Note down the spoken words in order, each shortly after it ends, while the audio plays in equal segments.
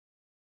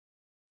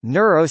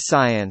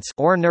Neuroscience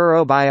or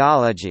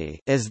neurobiology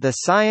is the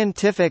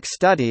scientific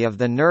study of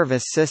the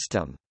nervous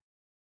system.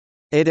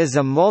 It is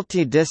a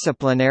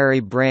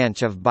multidisciplinary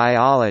branch of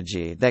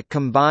biology that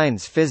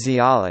combines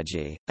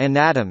physiology,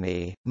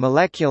 anatomy,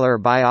 molecular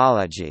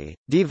biology,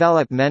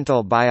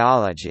 developmental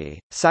biology,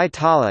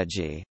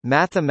 cytology,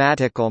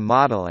 mathematical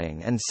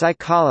modeling and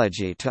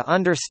psychology to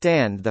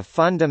understand the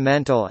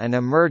fundamental and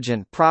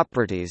emergent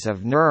properties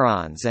of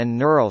neurons and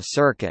neural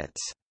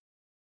circuits.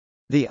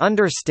 The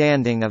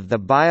understanding of the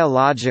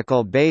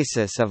biological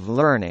basis of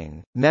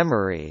learning,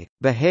 memory,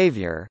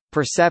 behavior,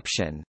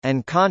 perception,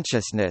 and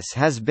consciousness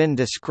has been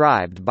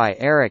described by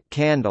Eric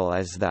Kandel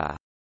as the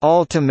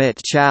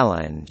ultimate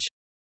challenge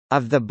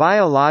of the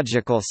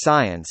biological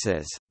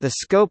sciences. The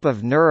scope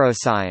of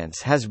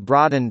neuroscience has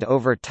broadened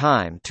over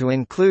time to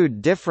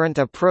include different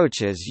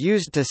approaches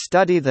used to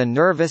study the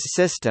nervous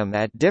system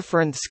at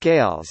different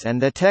scales,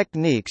 and the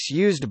techniques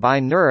used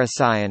by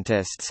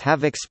neuroscientists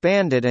have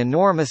expanded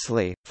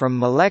enormously, from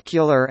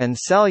molecular and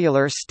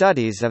cellular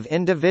studies of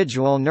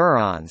individual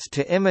neurons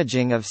to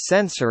imaging of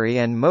sensory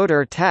and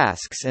motor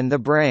tasks in the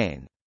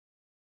brain.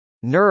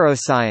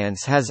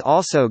 Neuroscience has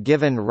also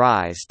given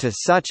rise to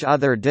such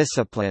other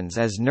disciplines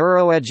as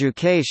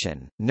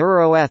neuroeducation,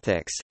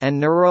 neuroethics,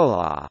 and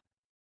neurolaw.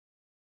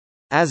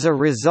 As a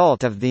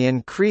result of the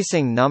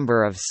increasing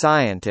number of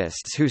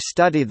scientists who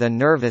study the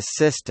nervous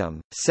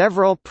system,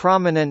 several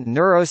prominent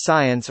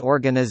neuroscience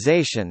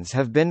organizations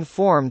have been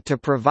formed to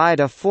provide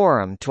a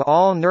forum to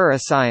all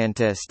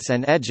neuroscientists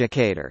and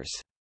educators.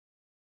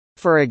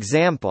 For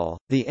example,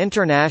 the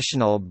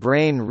International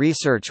Brain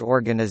Research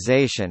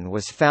Organization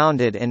was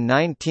founded in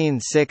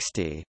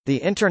 1960, the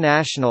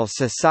International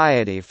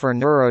Society for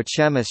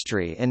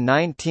Neurochemistry in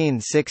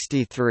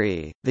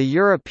 1963, the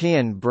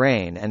European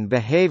Brain and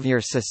Behavior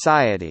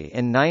Society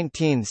in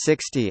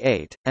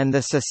 1968, and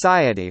the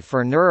Society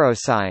for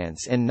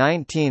Neuroscience in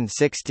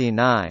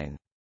 1969.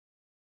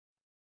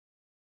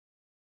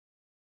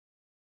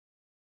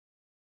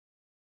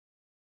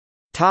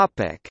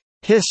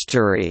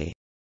 History.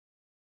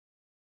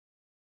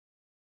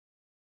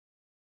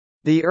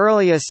 The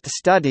earliest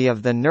study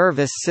of the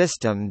nervous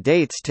system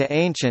dates to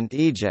ancient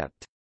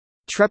Egypt.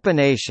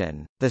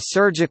 Trepanation, the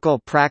surgical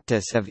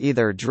practice of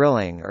either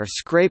drilling or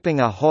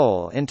scraping a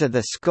hole into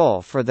the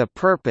skull for the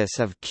purpose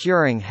of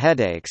curing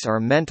headaches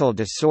or mental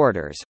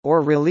disorders,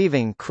 or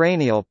relieving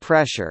cranial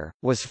pressure,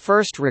 was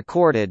first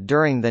recorded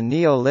during the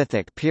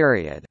Neolithic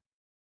period.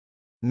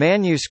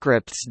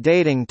 Manuscripts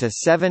dating to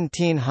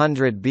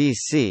 1700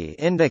 BC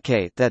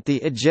indicate that the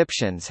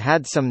Egyptians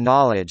had some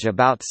knowledge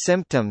about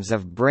symptoms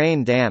of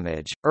brain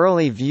damage.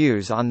 Early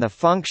views on the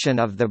function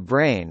of the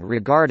brain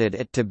regarded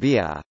it to be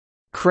a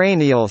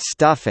cranial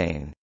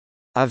stuffing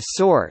of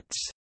sorts.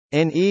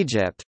 In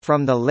Egypt,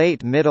 from the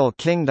late Middle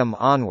Kingdom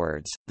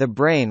onwards, the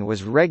brain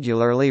was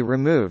regularly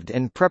removed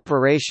in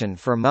preparation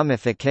for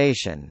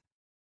mummification.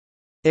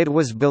 It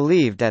was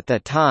believed at the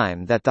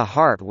time that the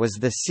heart was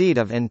the seat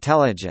of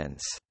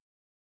intelligence.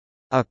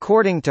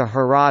 According to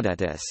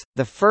Herodotus,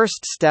 the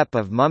first step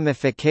of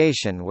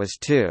mummification was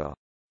to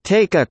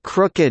take a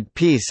crooked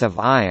piece of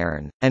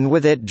iron, and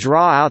with it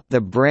draw out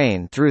the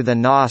brain through the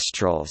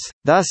nostrils,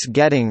 thus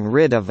getting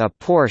rid of a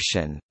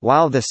portion,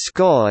 while the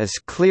skull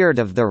is cleared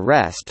of the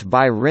rest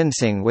by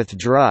rinsing with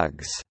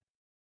drugs.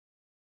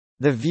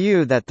 The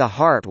view that the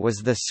heart was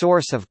the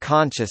source of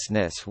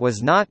consciousness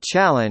was not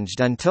challenged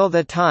until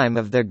the time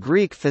of the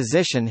Greek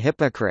physician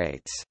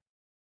Hippocrates.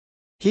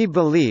 He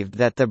believed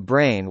that the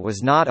brain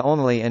was not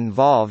only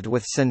involved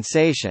with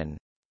sensation,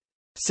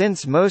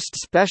 since most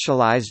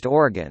specialized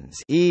organs,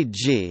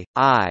 e.g.,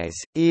 eyes,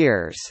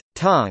 ears,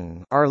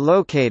 tongue, are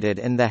located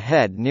in the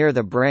head near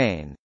the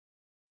brain,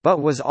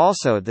 but was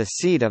also the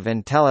seat of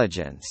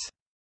intelligence.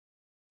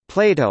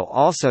 Plato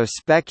also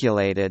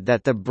speculated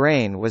that the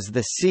brain was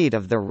the seat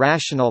of the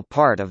rational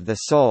part of the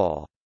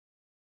soul.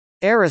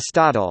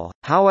 Aristotle,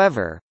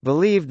 however,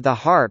 believed the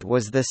heart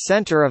was the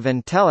center of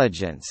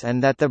intelligence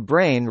and that the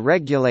brain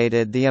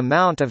regulated the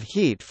amount of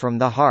heat from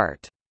the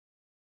heart.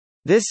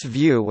 This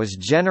view was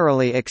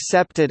generally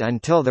accepted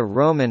until the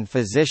Roman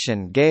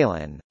physician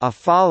Galen, a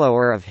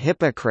follower of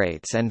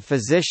Hippocrates and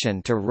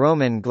physician to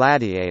Roman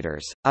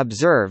gladiators,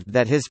 observed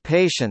that his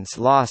patients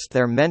lost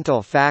their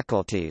mental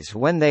faculties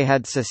when they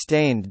had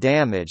sustained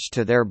damage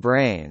to their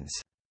brains.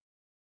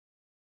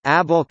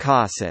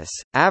 Abulcasis,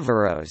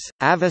 Averroes,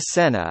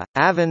 Avicenna,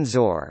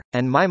 Avenzoar,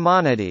 and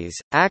Maimonides,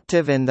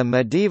 active in the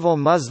medieval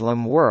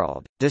Muslim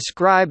world,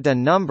 described a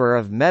number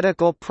of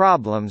medical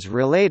problems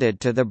related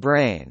to the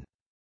brain.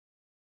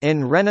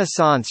 In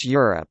Renaissance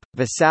Europe,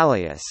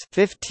 Vesalius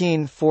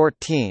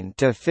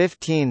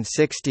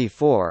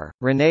 (1514–1564),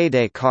 René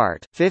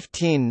Descartes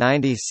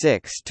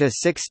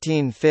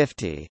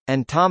 (1596–1650),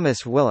 and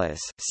Thomas Willis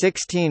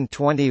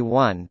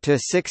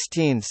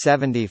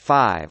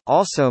 (1621–1675)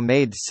 also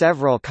made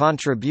several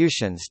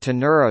contributions to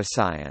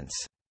neuroscience.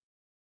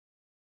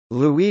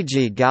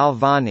 Luigi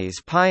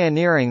Galvani's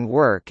pioneering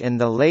work in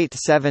the late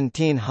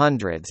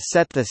 1700s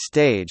set the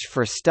stage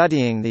for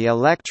studying the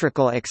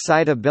electrical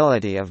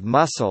excitability of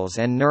muscles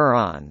and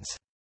neurons.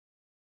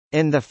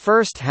 In the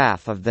first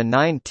half of the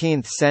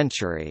 19th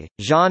century,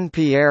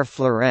 Jean-Pierre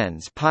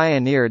Flourens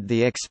pioneered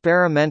the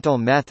experimental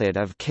method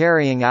of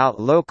carrying out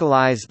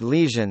localized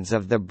lesions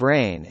of the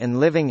brain in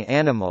living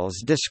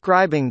animals,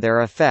 describing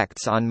their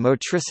effects on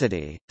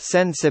motricity,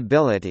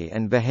 sensibility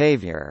and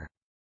behavior.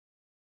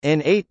 In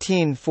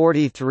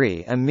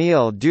 1843,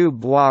 Émile du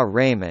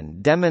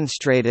Bois-Reymond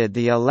demonstrated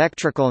the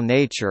electrical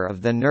nature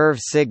of the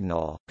nerve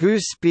signal,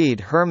 whose speed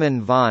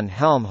Hermann von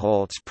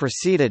Helmholtz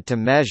proceeded to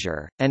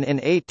measure, and in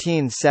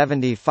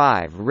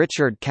 1875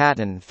 Richard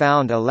Caton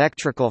found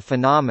electrical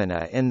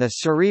phenomena in the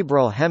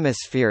cerebral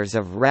hemispheres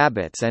of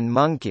rabbits and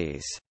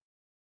monkeys.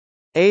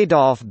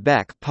 Adolf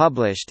Beck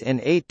published in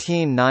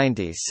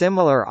 1890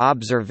 similar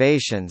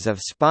observations of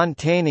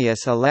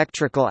spontaneous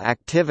electrical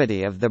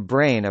activity of the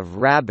brain of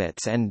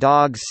rabbits and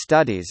dogs.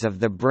 Studies of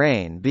the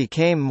brain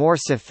became more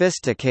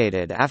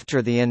sophisticated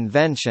after the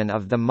invention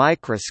of the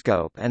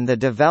microscope and the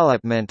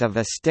development of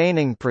a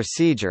staining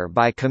procedure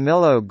by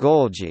Camillo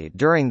Golgi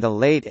during the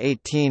late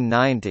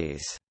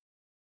 1890s.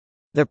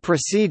 The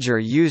procedure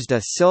used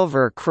a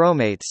silver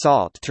chromate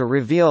salt to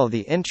reveal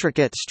the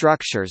intricate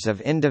structures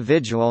of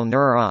individual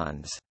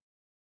neurons.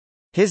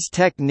 His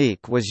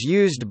technique was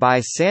used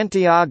by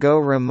Santiago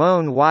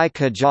Ramón y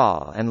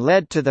Cajal and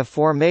led to the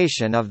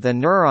formation of the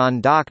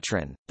neuron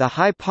doctrine, the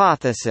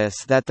hypothesis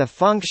that the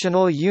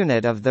functional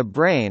unit of the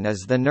brain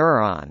is the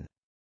neuron.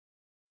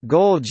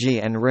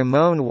 Golgi and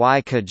Ramón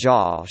y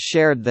Cajal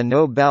shared the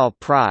Nobel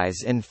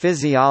Prize in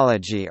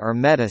Physiology or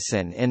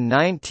Medicine in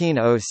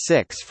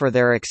 1906 for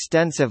their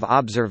extensive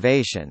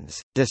observations,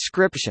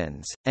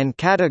 descriptions, and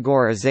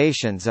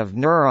categorizations of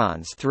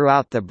neurons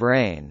throughout the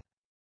brain.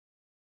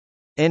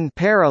 In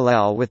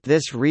parallel with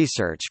this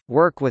research,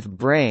 work with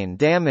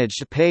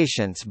brain-damaged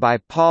patients by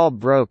Paul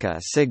Broca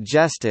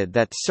suggested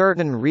that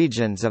certain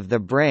regions of the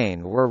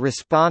brain were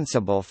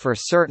responsible for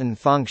certain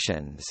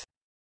functions.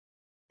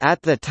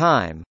 At the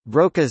time,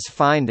 Broca's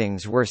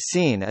findings were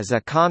seen as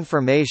a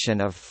confirmation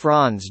of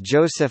Franz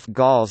Joseph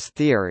Gall's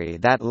theory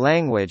that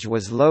language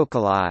was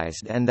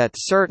localized and that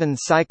certain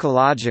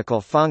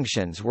psychological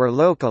functions were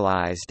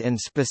localized in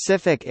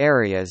specific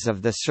areas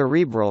of the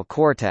cerebral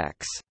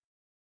cortex.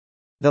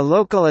 The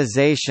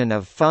localization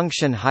of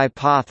function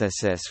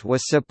hypothesis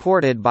was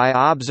supported by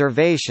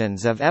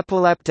observations of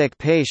epileptic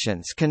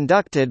patients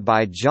conducted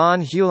by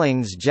John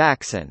Hewlings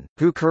Jackson,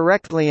 who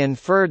correctly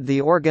inferred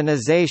the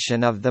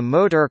organization of the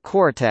motor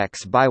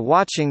cortex by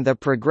watching the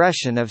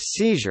progression of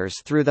seizures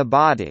through the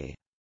body.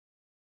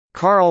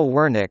 Karl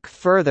Wernicke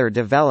further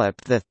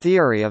developed the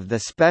theory of the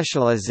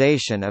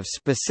specialization of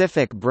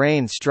specific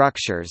brain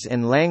structures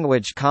in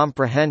language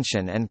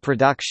comprehension and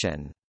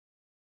production.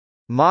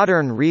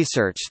 Modern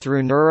research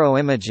through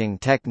neuroimaging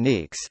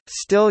techniques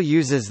still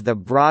uses the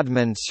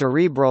Brodmann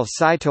cerebral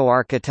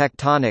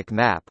cytoarchitectonic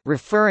map,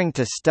 referring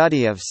to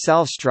study of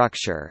cell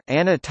structure,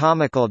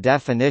 anatomical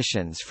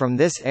definitions from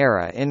this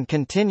era, in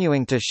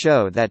continuing to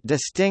show that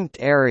distinct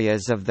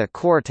areas of the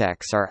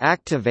cortex are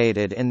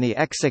activated in the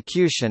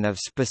execution of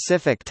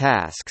specific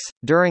tasks.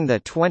 During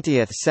the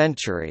 20th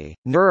century,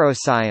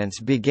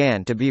 neuroscience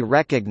began to be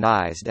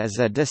recognized as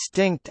a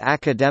distinct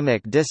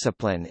academic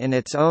discipline in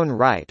its own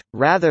right,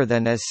 rather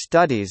than as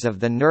studies of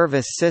the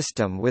nervous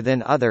system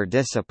within other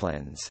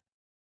disciplines.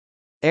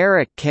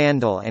 Eric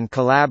Kandel and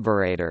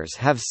collaborators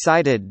have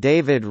cited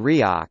David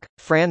Rioch,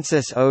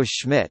 Francis O.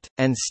 Schmidt,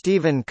 and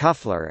Stephen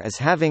Kuffler as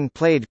having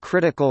played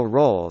critical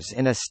roles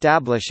in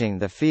establishing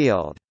the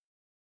field.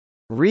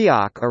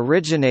 Rioch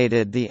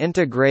originated the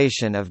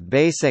integration of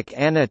basic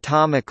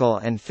anatomical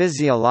and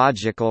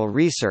physiological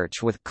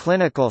research with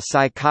clinical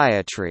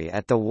psychiatry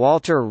at the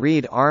Walter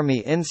Reed Army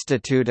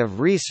Institute of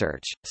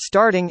Research,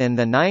 starting in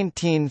the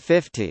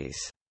 1950s.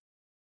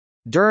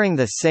 During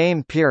the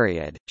same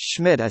period,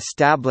 Schmidt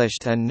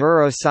established a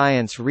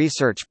neuroscience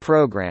research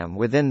program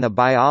within the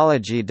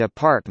biology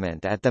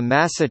department at the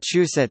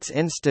Massachusetts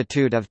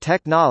Institute of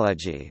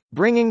Technology,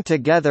 bringing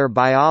together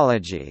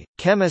biology,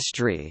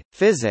 chemistry,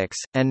 physics,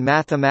 and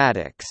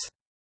mathematics.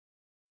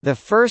 The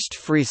first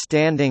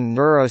freestanding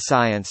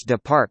neuroscience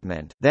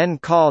department, then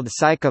called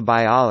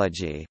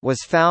psychobiology,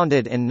 was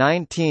founded in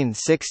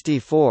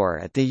 1964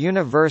 at the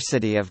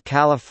University of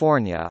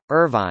California,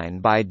 Irvine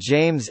by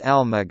James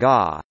L.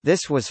 McGaugh.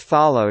 This was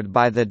followed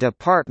by the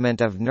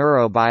Department of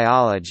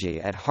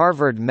Neurobiology at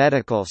Harvard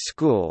Medical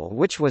School,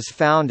 which was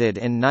founded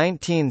in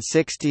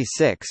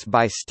 1966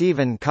 by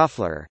Stephen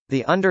Kuffler.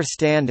 The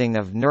understanding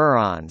of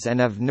neurons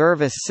and of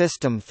nervous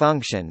system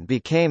function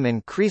became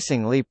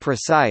increasingly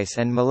precise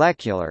and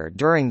molecular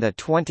during the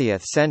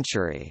 20th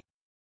century.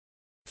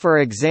 For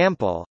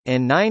example,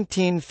 in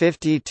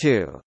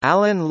 1952,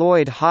 Alan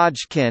Lloyd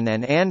Hodgkin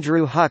and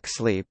Andrew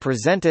Huxley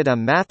presented a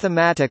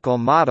mathematical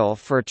model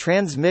for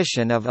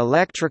transmission of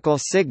electrical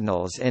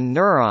signals in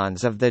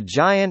neurons of the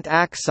giant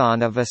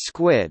axon of a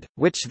squid,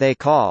 which they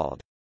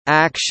called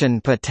action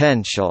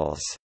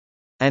potentials,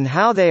 and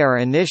how they are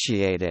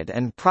initiated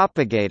and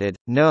propagated,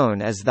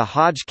 known as the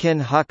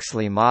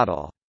Hodgkin-Huxley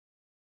model.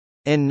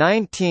 In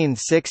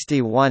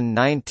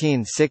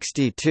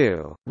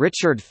 1961–1962,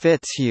 Richard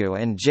Fitzhugh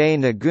and J.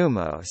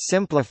 Nagumo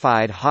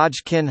simplified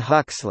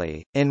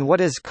Hodgkin-Huxley, in what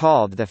is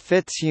called the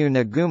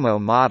Fitzhugh-Nagumo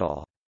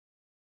model.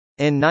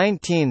 In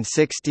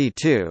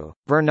 1962,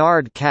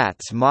 Bernard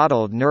Katz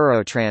modeled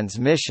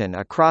neurotransmission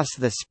across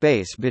the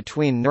space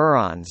between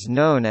neurons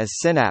known as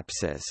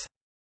synapses.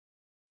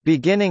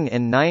 Beginning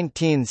in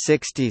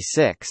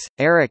 1966,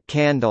 Eric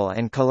Kandel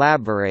and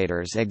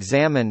collaborators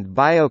examined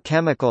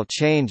biochemical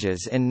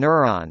changes in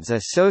neurons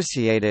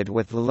associated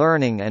with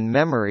learning and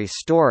memory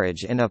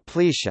storage in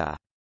aplysia.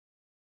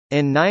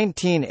 In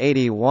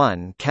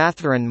 1981,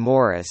 Catherine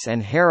Morris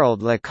and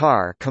Harold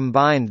Lecar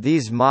combined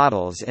these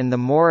models in the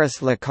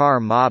Morris-Lecar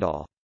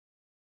model.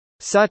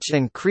 Such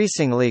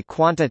increasingly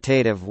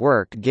quantitative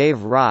work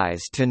gave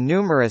rise to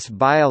numerous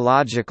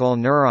biological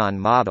neuron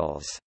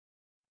models.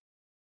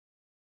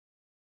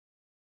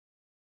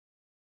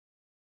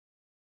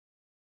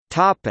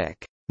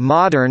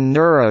 Modern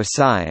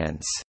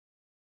neuroscience.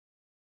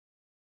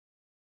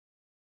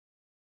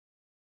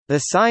 The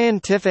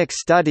scientific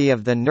study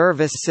of the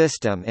nervous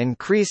system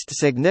increased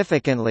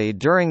significantly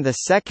during the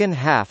second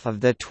half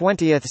of the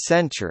 20th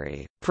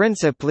century,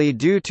 principally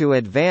due to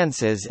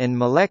advances in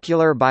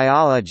molecular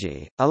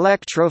biology,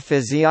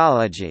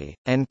 electrophysiology,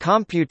 and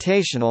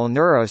computational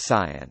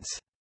neuroscience.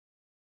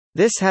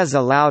 This has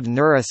allowed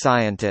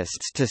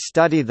neuroscientists to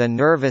study the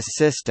nervous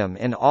system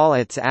in all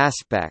its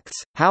aspects,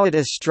 how it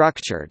is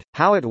structured,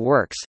 how it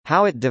works,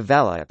 how it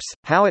develops,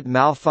 how it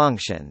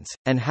malfunctions,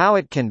 and how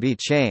it can be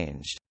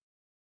changed.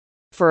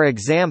 For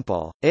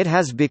example, it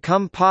has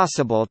become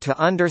possible to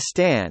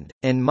understand,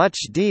 in much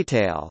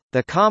detail,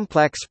 the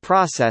complex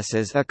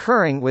processes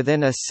occurring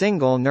within a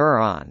single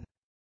neuron.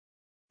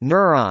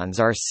 Neurons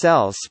are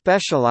cells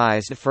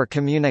specialized for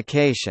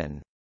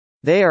communication.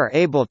 They are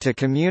able to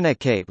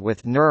communicate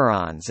with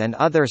neurons and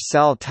other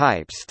cell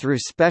types through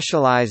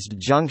specialized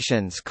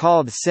junctions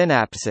called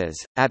synapses,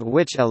 at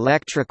which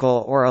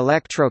electrical or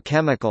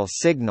electrochemical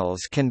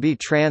signals can be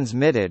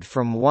transmitted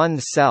from one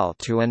cell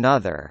to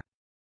another.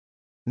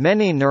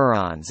 Many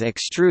neurons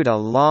extrude a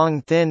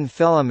long thin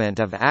filament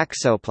of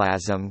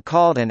axoplasm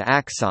called an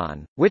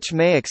axon, which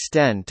may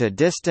extend to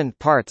distant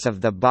parts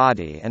of the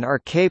body and are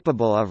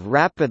capable of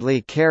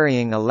rapidly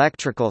carrying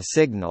electrical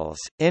signals,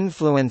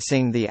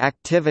 influencing the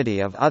activity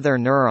of other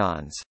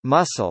neurons,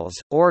 muscles,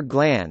 or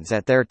glands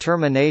at their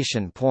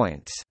termination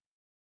points.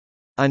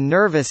 A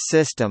nervous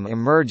system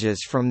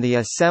emerges from the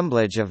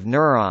assemblage of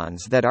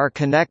neurons that are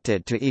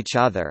connected to each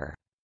other.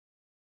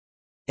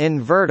 In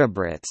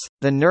vertebrates,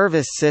 the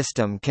nervous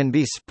system can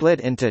be split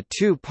into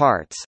two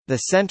parts, the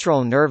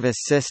central nervous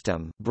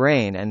system,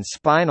 brain and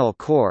spinal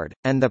cord,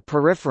 and the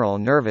peripheral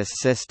nervous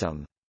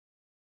system.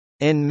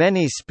 In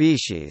many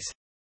species,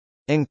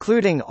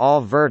 including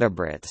all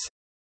vertebrates,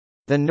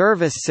 the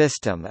nervous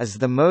system is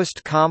the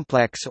most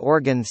complex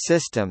organ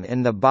system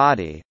in the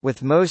body,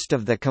 with most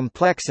of the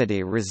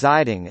complexity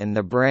residing in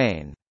the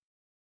brain.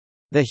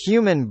 The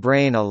human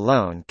brain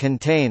alone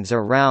contains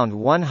around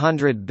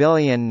 100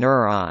 billion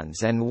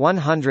neurons and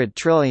 100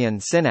 trillion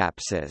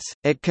synapses.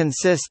 It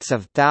consists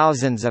of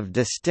thousands of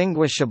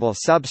distinguishable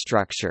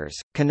substructures,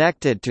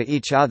 connected to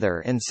each other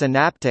in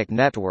synaptic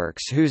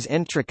networks whose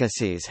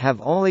intricacies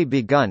have only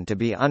begun to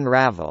be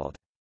unraveled.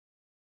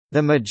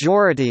 The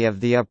majority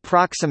of the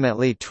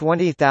approximately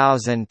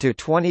 20,000 to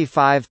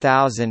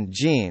 25,000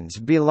 genes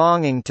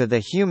belonging to the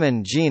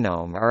human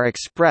genome are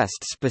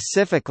expressed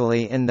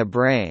specifically in the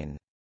brain.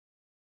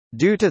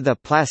 Due to the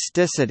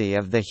plasticity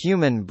of the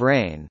human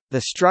brain,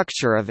 the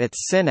structure of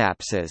its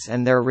synapses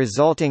and their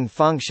resulting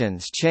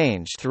functions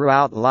change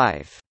throughout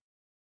life.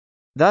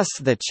 Thus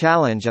the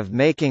challenge of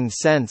making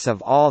sense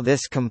of all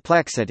this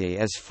complexity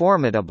is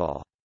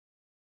formidable.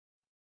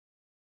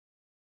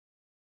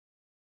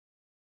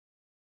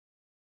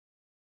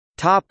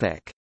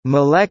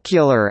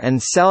 Molecular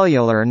and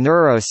cellular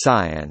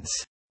neuroscience.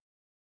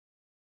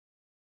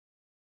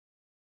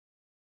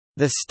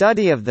 The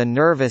study of the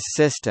nervous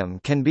system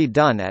can be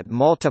done at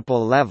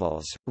multiple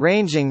levels,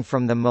 ranging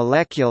from the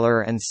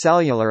molecular and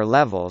cellular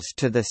levels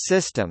to the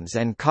systems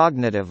and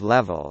cognitive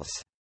levels.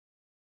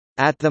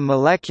 At the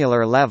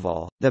molecular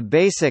level, the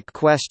basic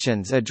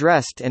questions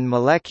addressed in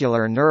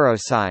molecular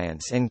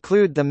neuroscience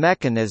include the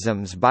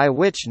mechanisms by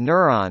which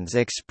neurons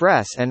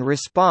express and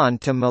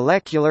respond to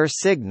molecular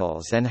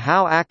signals and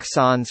how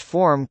axons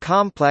form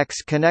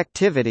complex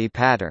connectivity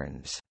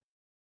patterns.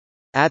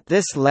 At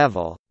this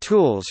level,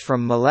 tools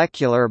from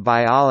molecular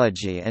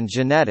biology and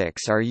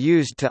genetics are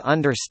used to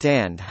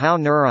understand how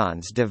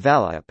neurons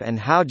develop and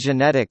how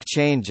genetic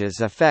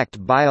changes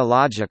affect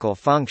biological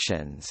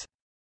functions.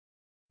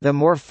 The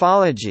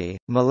morphology,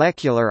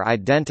 molecular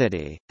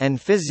identity,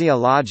 and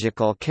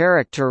physiological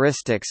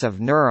characteristics of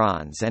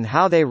neurons and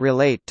how they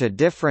relate to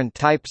different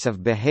types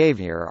of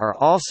behavior are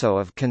also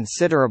of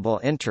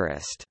considerable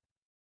interest.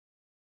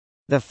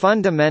 The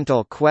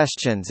fundamental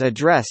questions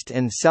addressed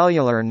in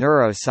cellular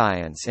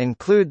neuroscience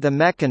include the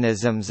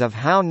mechanisms of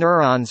how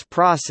neurons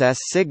process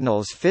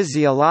signals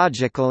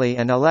physiologically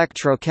and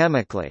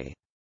electrochemically.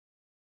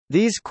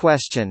 These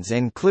questions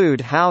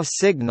include how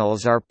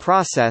signals are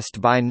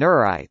processed by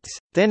neurites,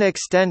 thin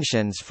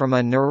extensions from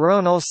a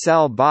neuronal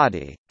cell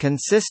body,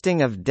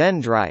 consisting of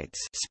dendrites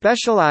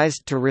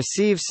specialized to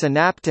receive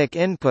synaptic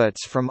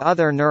inputs from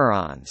other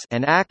neurons,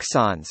 and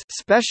axons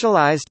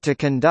specialized to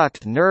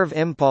conduct nerve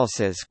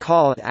impulses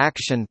called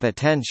action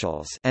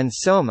potentials, and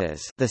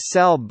somas, the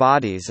cell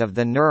bodies of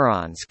the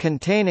neurons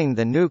containing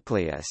the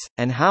nucleus,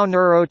 and how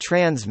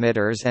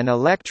neurotransmitters and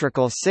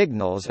electrical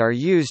signals are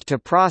used to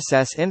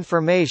process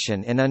information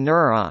in a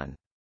neuron.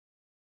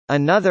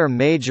 Another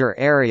major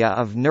area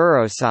of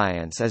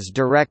neuroscience is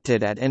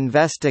directed at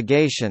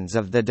investigations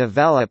of the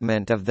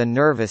development of the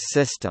nervous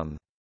system.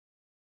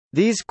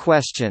 These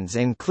questions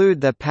include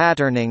the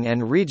patterning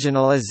and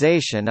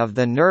regionalization of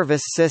the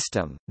nervous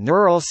system,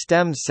 neural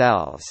stem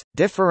cells,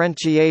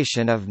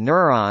 differentiation of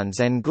neurons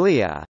and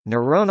glia,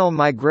 neuronal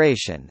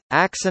migration,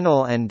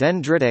 axonal and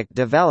dendritic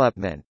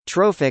development,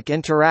 trophic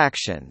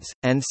interactions,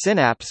 and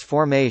synapse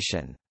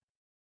formation.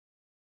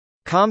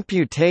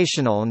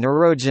 Computational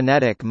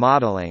neurogenetic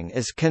modeling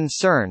is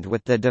concerned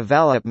with the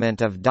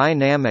development of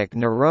dynamic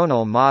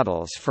neuronal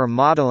models for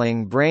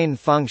modeling brain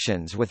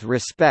functions with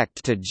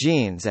respect to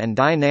genes and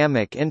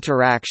dynamic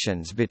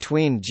interactions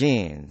between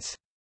genes.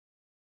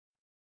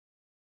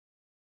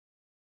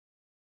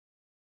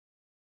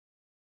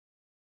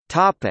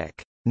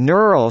 Topic: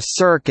 Neural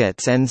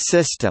circuits and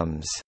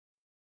systems.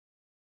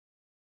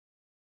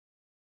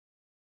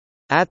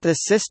 At the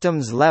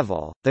systems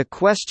level, the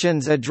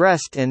questions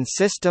addressed in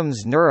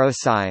systems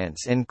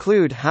neuroscience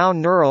include how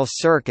neural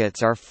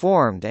circuits are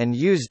formed and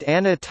used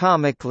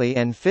anatomically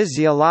and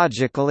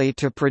physiologically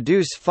to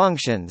produce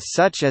functions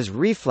such as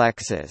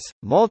reflexes,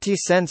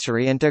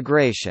 multisensory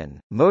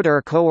integration,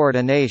 motor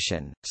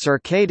coordination,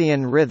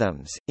 circadian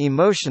rhythms,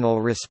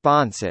 emotional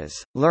responses,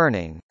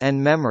 learning,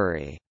 and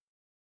memory.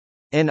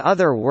 In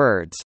other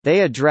words,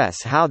 they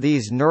address how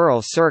these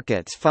neural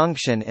circuits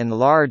function in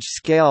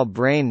large-scale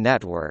brain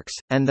networks,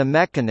 and the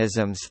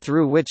mechanisms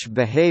through which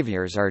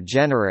behaviors are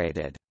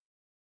generated.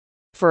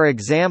 For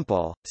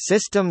example,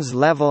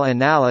 systems-level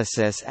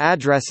analysis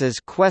addresses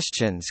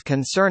questions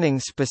concerning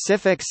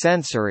specific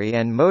sensory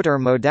and motor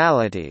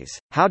modalities.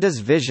 How does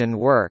vision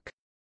work?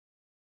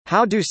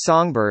 How do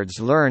songbirds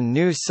learn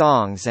new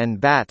songs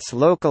and bats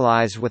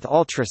localize with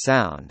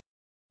ultrasound?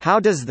 How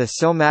does the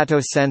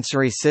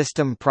somatosensory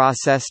system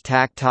process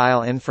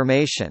tactile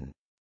information?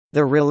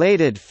 The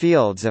related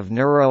fields of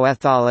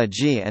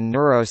neuroethology and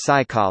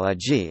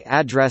neuropsychology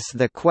address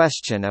the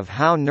question of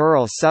how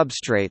neural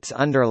substrates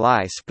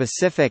underlie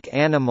specific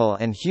animal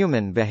and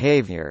human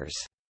behaviors.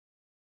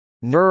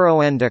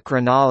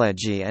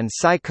 Neuroendocrinology and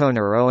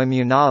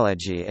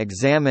psychoneuroimmunology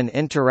examine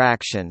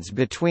interactions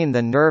between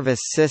the nervous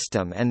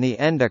system and the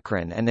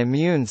endocrine and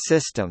immune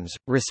systems,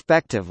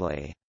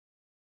 respectively.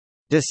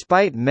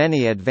 Despite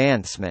many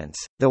advancements,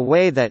 the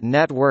way that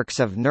networks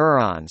of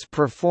neurons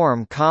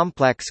perform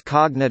complex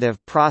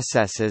cognitive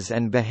processes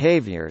and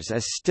behaviors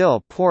is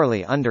still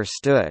poorly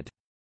understood.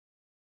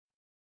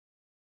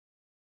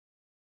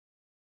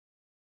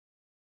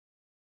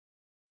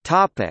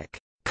 Topic: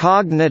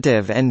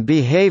 Cognitive and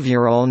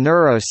behavioral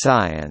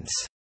neuroscience.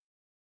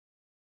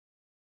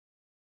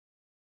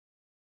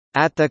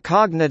 At the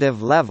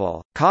cognitive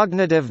level,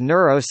 cognitive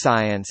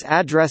neuroscience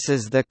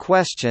addresses the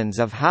questions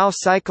of how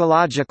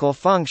psychological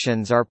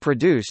functions are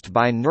produced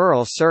by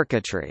neural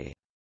circuitry.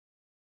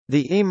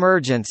 The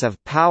emergence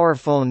of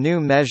powerful new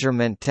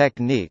measurement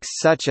techniques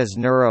such as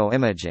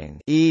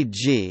neuroimaging,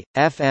 e.g.,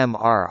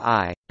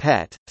 fMRI,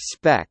 PET,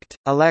 SPECT,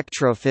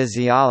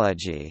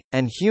 electrophysiology,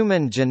 and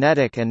human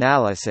genetic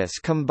analysis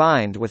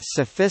combined with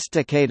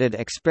sophisticated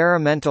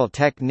experimental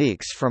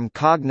techniques from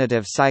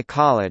cognitive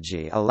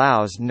psychology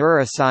allows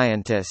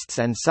neuroscientists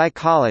and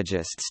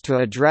psychologists to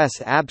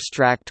address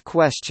abstract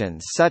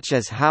questions such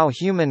as how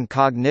human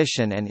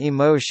cognition and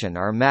emotion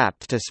are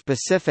mapped to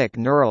specific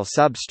neural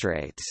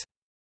substrates.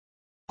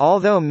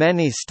 Although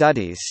many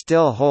studies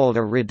still hold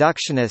a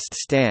reductionist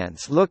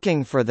stance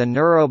looking for the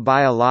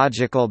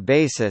neurobiological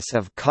basis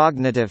of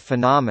cognitive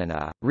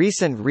phenomena,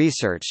 recent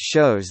research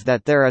shows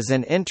that there is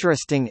an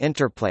interesting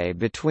interplay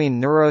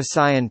between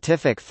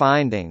neuroscientific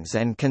findings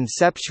and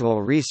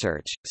conceptual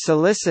research,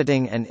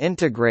 soliciting and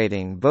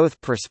integrating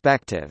both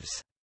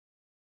perspectives.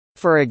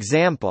 For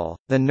example,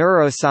 the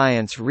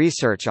neuroscience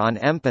research on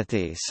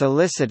empathy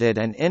solicited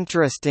an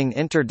interesting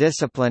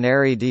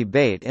interdisciplinary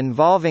debate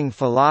involving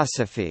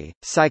philosophy,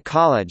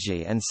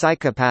 psychology and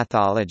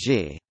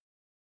psychopathology.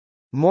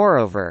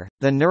 Moreover,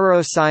 the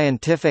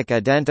neuroscientific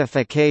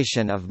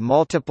identification of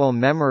multiple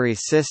memory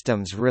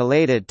systems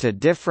related to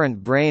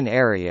different brain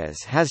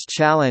areas has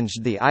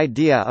challenged the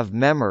idea of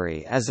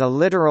memory as a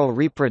literal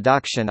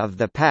reproduction of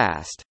the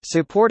past,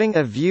 supporting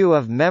a view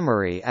of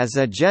memory as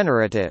a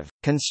generative,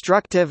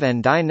 constructive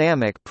and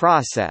dynamic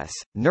process.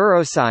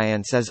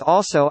 Neuroscience is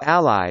also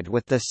allied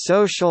with the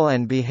social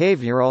and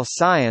behavioral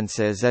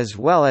sciences as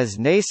well as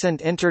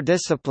nascent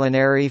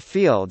interdisciplinary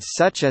fields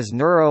such as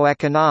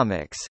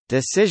neuroeconomics,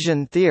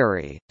 decision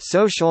theory,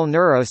 social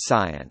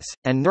neuroscience,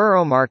 and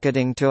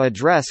neuromarketing to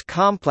address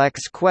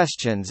complex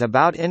questions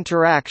about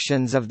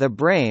interactions of the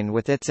brain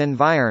with its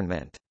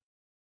environment.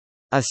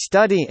 A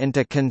study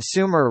into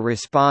consumer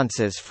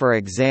responses, for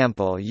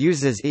example,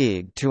 uses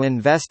EEG to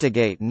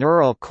investigate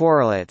neural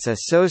correlates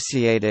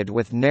associated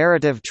with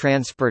narrative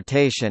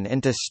transportation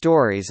into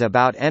stories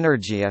about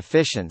energy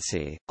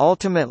efficiency.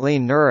 Ultimately,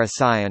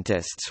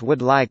 neuroscientists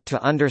would like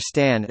to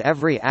understand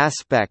every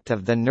aspect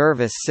of the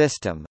nervous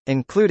system,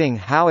 including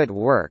how it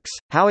works,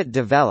 how it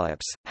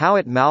develops, how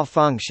it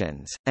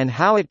malfunctions, and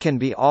how it can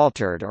be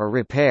altered or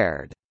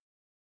repaired.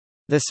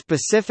 The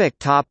specific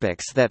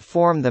topics that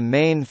form the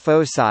main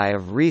foci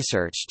of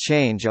research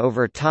change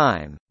over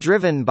time,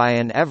 driven by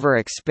an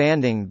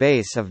ever-expanding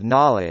base of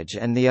knowledge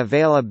and the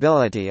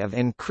availability of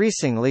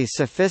increasingly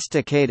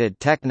sophisticated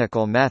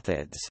technical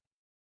methods.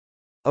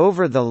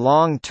 Over the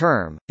long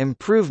term,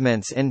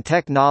 improvements in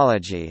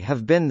technology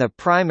have been the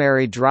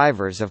primary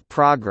drivers of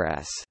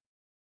progress.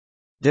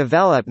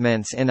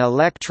 Developments in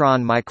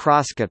electron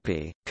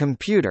microscopy,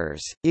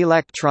 computers,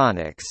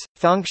 electronics,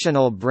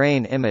 functional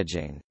brain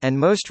imaging, and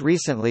most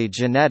recently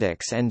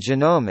genetics and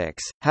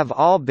genomics, have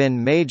all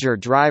been major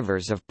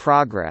drivers of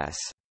progress.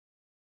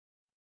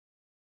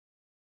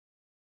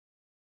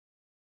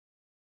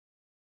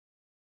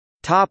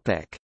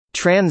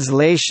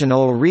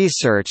 Translational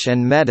research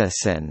and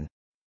medicine.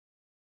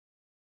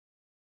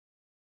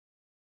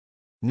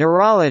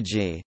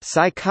 Neurology,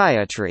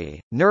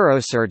 psychiatry,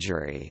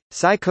 neurosurgery,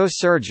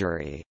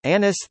 psychosurgery,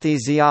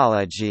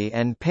 anesthesiology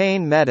and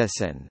pain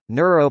medicine,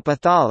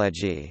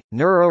 neuropathology,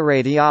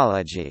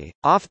 neuroradiology,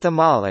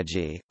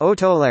 ophthalmology,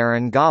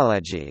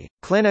 otolaryngology,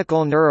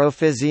 clinical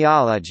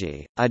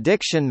neurophysiology,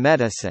 addiction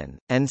medicine,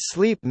 and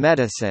sleep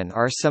medicine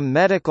are some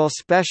medical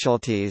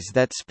specialties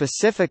that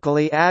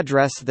specifically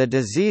address the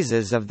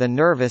diseases of the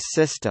nervous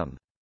system.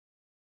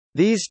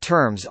 These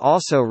terms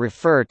also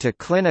refer to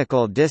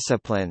clinical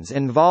disciplines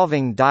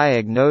involving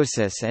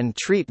diagnosis and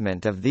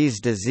treatment of these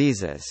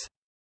diseases.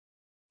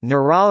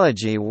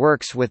 Neurology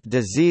works with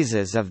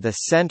diseases of the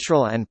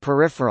central and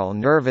peripheral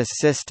nervous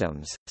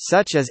systems,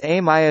 such as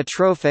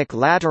amyotrophic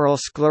lateral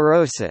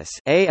sclerosis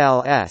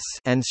 (ALS)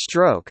 and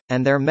stroke,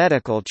 and their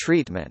medical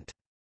treatment.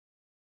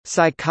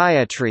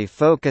 Psychiatry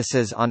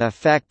focuses on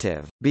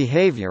affective,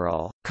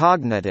 behavioral,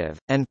 cognitive,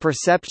 and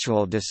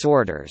perceptual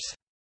disorders.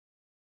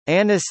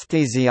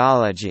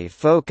 Anesthesiology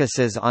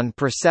focuses on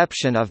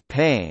perception of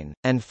pain,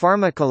 and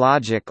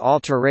pharmacologic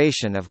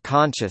alteration of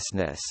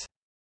consciousness.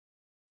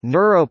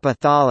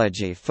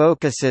 Neuropathology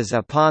focuses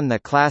upon the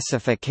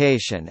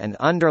classification and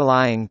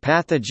underlying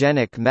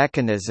pathogenic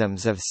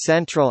mechanisms of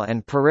central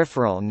and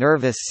peripheral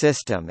nervous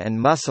system and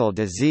muscle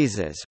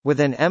diseases, with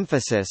an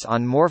emphasis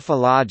on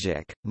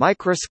morphologic,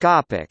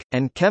 microscopic,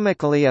 and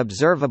chemically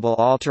observable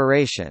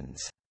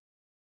alterations.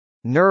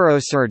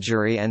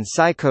 Neurosurgery and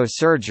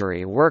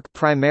psychosurgery work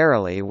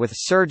primarily with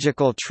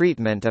surgical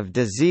treatment of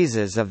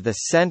diseases of the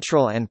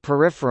central and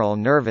peripheral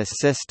nervous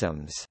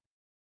systems.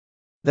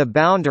 The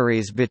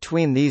boundaries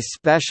between these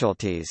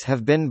specialties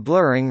have been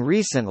blurring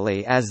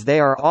recently as they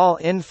are all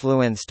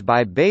influenced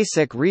by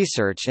basic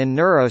research in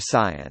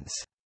neuroscience.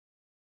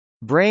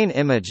 Brain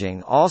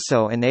imaging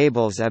also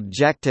enables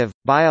objective,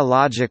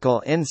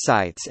 biological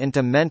insights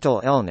into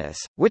mental illness,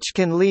 which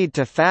can lead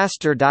to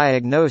faster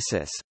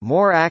diagnosis,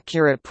 more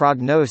accurate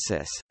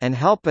prognosis, and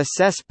help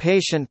assess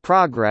patient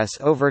progress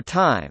over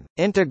time.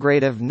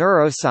 Integrative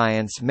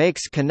neuroscience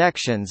makes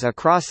connections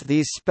across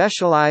these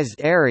specialized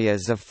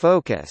areas of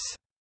focus.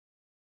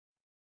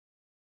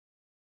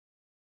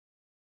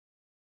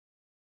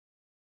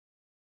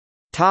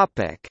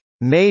 Topic: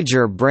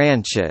 Major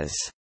branches.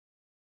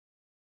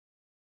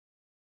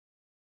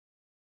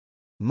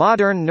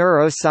 Modern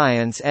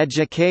neuroscience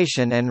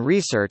education and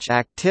research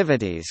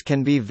activities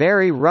can be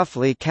very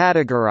roughly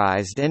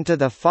categorized into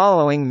the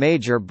following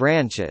major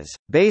branches,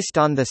 based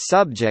on the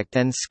subject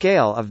and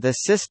scale of the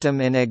system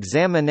in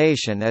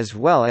examination as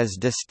well as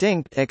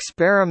distinct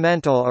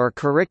experimental or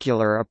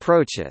curricular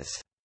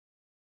approaches.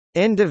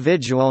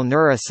 Individual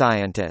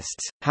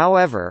neuroscientists,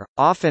 however,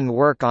 often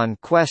work on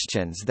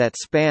questions that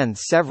span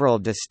several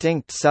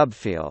distinct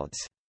subfields.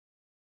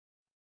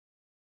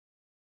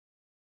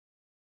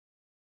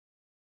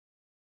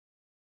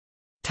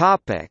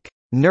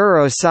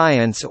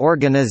 Neuroscience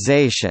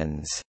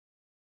organizations.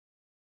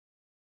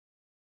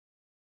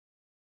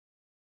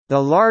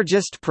 The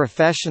largest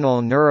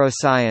professional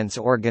neuroscience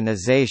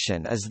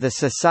organization is the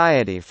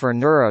Society for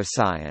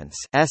Neuroscience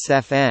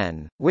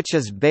 (SFN), which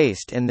is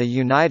based in the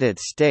United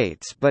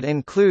States but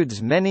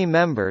includes many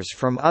members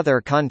from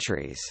other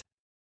countries.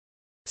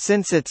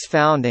 Since its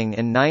founding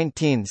in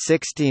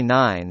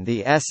 1969,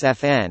 the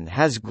SFN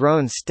has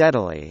grown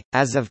steadily.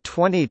 As of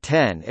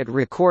 2010, it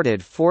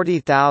recorded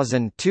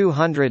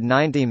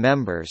 40,290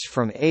 members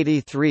from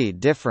 83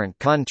 different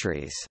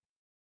countries.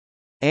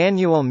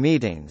 Annual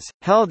meetings,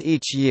 held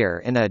each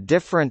year in a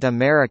different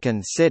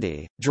American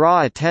city,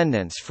 draw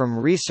attendance from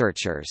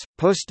researchers,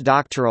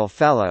 postdoctoral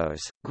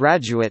fellows,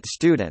 graduate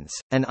students,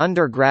 and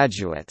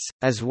undergraduates,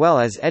 as well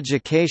as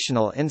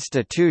educational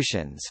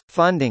institutions,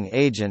 funding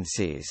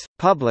agencies,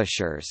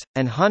 publishers,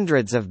 and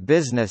hundreds of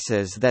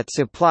businesses that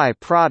supply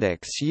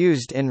products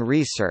used in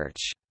research.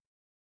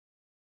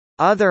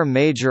 Other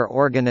major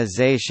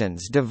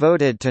organizations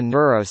devoted to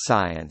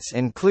neuroscience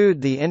include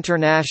the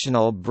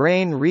International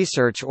Brain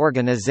Research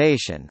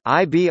Organization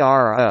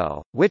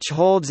 (IBRO), which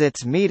holds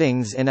its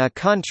meetings in a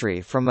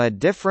country from a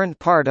different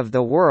part of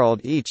the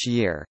world each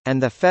year,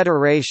 and the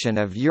Federation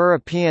of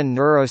European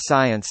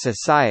Neuroscience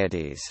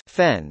Societies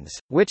 (FENS),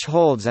 which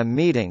holds a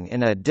meeting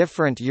in a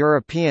different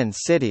European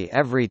city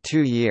every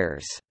 2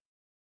 years.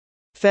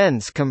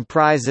 FENS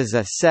comprises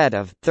a set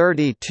of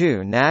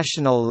 32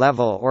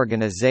 national-level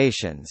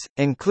organisations,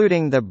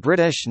 including the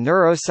British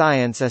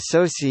Neuroscience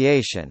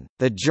Association,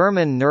 the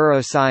German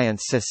Neuroscience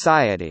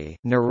Society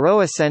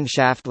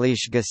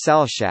Neurowissenschaftliche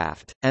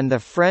Gesellschaft, and the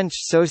French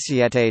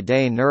Société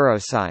des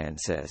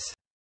Neurosciences.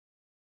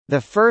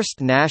 The first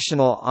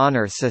National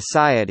Honor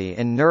Society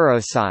in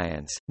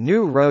Neuroscience,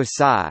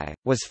 Neurosci,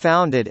 was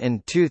founded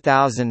in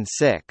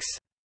 2006.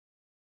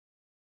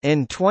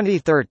 In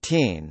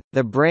 2013,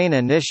 the BRAIN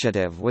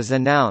Initiative was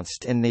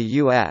announced in the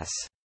U.S.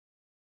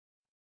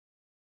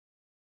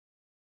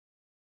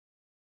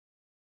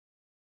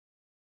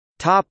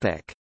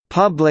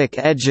 Public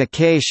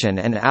education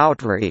and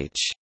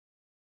outreach.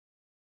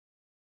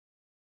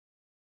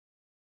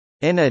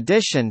 In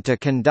addition to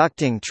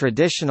conducting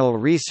traditional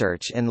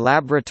research in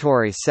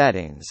laboratory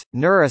settings,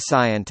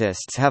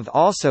 neuroscientists have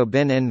also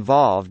been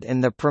involved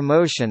in the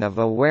promotion of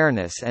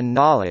awareness and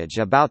knowledge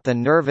about the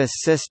nervous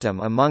system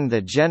among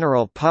the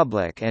general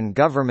public and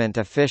government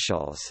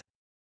officials.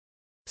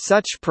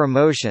 Such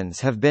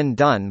promotions have been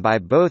done by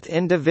both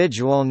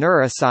individual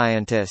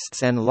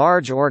neuroscientists and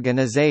large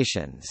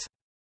organizations.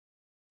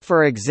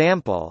 For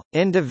example,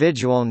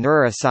 individual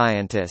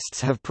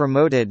neuroscientists have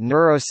promoted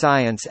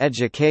neuroscience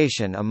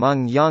education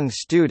among young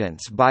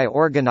students by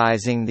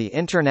organizing the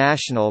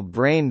International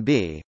Brain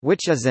Bee,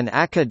 which is an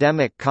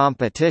academic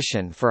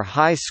competition for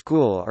high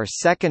school or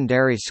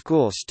secondary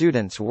school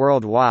students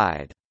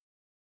worldwide.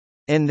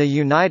 In the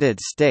United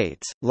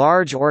States,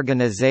 large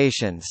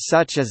organizations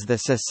such as the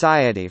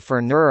Society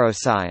for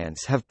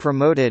Neuroscience have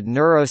promoted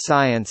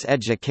neuroscience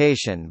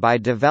education by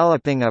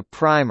developing a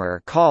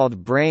primer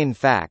called Brain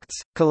Facts,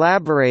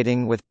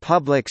 collaborating with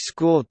public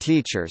school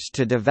teachers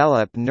to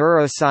develop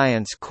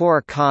neuroscience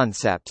core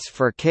concepts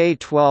for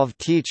K-12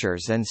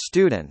 teachers and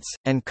students,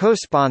 and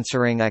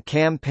co-sponsoring a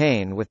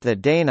campaign with the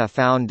Dana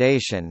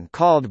Foundation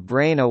called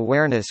Brain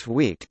Awareness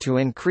Week to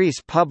increase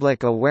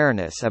public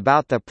awareness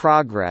about the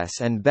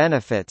progress and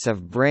benefits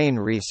of brain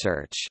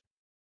research.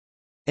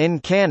 In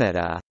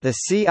Canada, the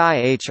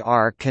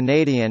CIHR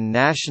Canadian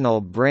National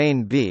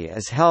Brain Bee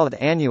is held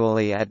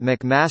annually at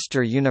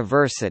McMaster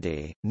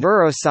University.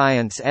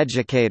 Neuroscience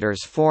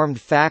educators formed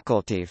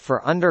Faculty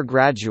for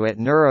Undergraduate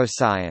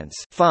Neuroscience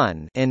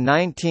 (FUN) in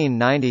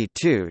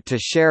 1992 to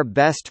share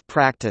best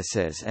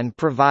practices and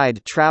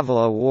provide travel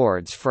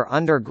awards for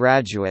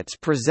undergraduates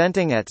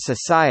presenting at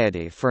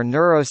Society for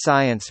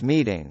Neuroscience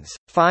meetings.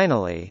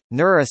 Finally,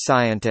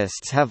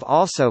 neuroscientists have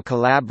also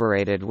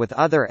collaborated with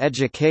other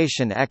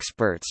education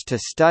experts to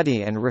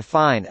study and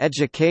refine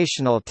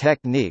educational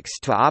techniques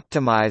to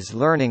optimize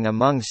learning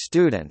among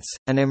students,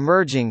 an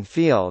emerging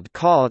field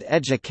called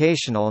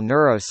educational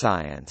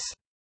neuroscience.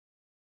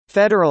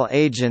 Federal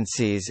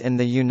agencies in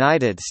the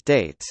United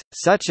States,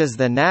 such as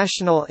the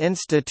National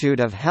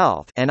Institute of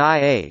Health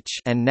 (NIH)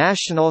 and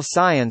National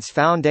Science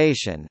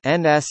Foundation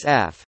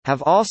 (NSF),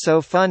 have also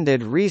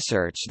funded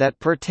research that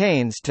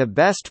pertains to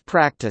best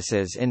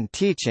practices in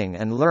teaching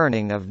and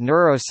learning of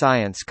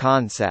neuroscience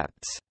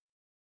concepts.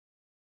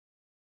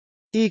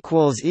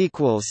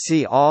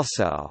 See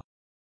also